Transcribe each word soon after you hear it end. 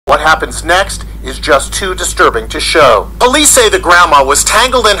What happens next is just too disturbing to show. Police say the grandma was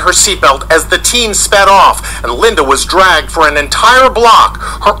tangled in her seatbelt as the teen sped off, and Linda was dragged for an entire block.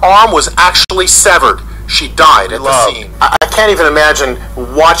 Her arm was actually severed. She died at the scene. I can't even imagine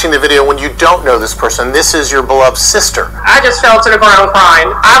watching the video when you don't know this person. This is your beloved sister. I just fell to the ground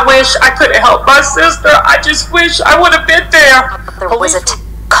crying. I wish I could have helped my sister. I just wish I would have been there.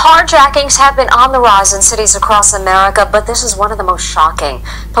 Carjackings have been on the rise in cities across America, but this is one of the most shocking.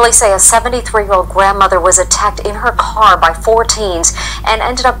 Police say a 73-year-old grandmother was attacked in her car by 4 teens and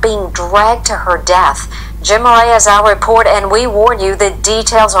ended up being dragged to her death. Jim Murray has our report, and we warn you, the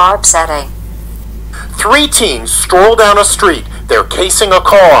details are upsetting. 3 teens stroll down a street. They're casing a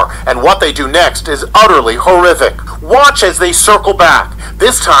car, and what they do next is utterly horrific. Watch as they circle back.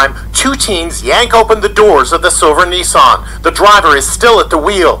 This time, 2 teens yank open the doors of the silver Nissan. The driver is still at the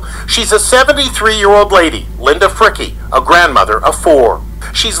wheel. She's a 73-year-old lady, Linda Fricky, a grandmother of 4.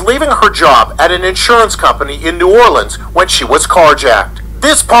 She's leaving her job at an insurance company in New Orleans when she was carjacked.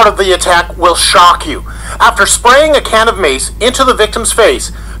 This part of the attack will shock you. After spraying a can of mace into the victim's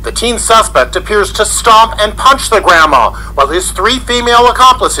face, the teen suspect appears to stomp and punch the grandma, while his 3 female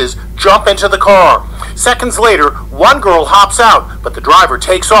accomplices jump into the car. Seconds later, one girl hops out, but the driver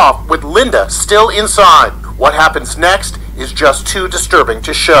takes off with Linda still inside. What happens next is just too disturbing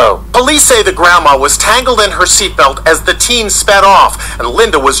to show. Police say the grandma was tangled in her seatbelt as the teen sped off, and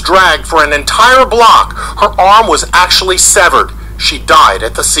Linda was dragged for an entire block. Her arm was actually severed. She died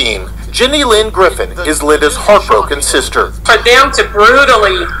at the scene. Jenny Lynn Griffin is Linda's heartbroken sister. For them to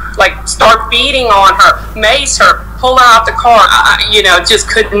brutally, start beating on her, mace her, pull her out the car, just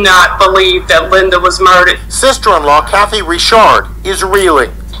could not believe that Linda was murdered. Sister-in-law Kathy Richard is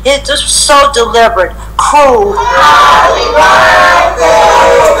reeling. It's just so deliberate, cruel.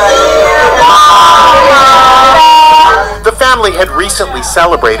 The family had recently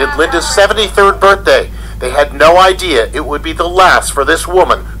celebrated Linda's 73rd birthday. They had no idea it would be the last for this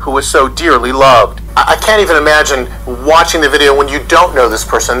woman who was so dearly loved. I can't even imagine watching the video when you don't know this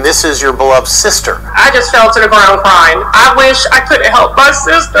person. This is your beloved sister. I just fell to the ground crying. I wish I could have helped my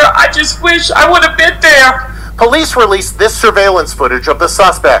sister. I just wish I would have been there. Police released this surveillance footage of the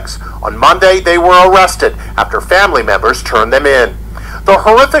suspects. On Monday, they were arrested after family members turned them in. The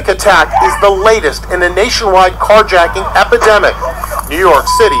horrific attack is the latest in a nationwide carjacking epidemic. New York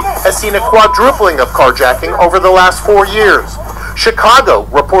City has seen a quadrupling of carjacking over the last 4 years. Chicago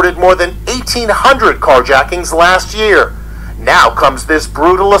reported more than 1,800 carjackings last year. Now comes this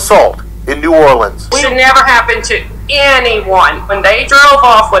brutal assault in New Orleans. It should never happen to anyone. When they drove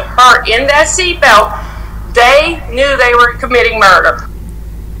off with her in that seatbelt, they knew they were committing murder.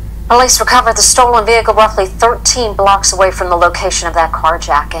 Police recovered the stolen vehicle roughly 13 blocks away from the location of that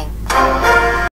carjacking.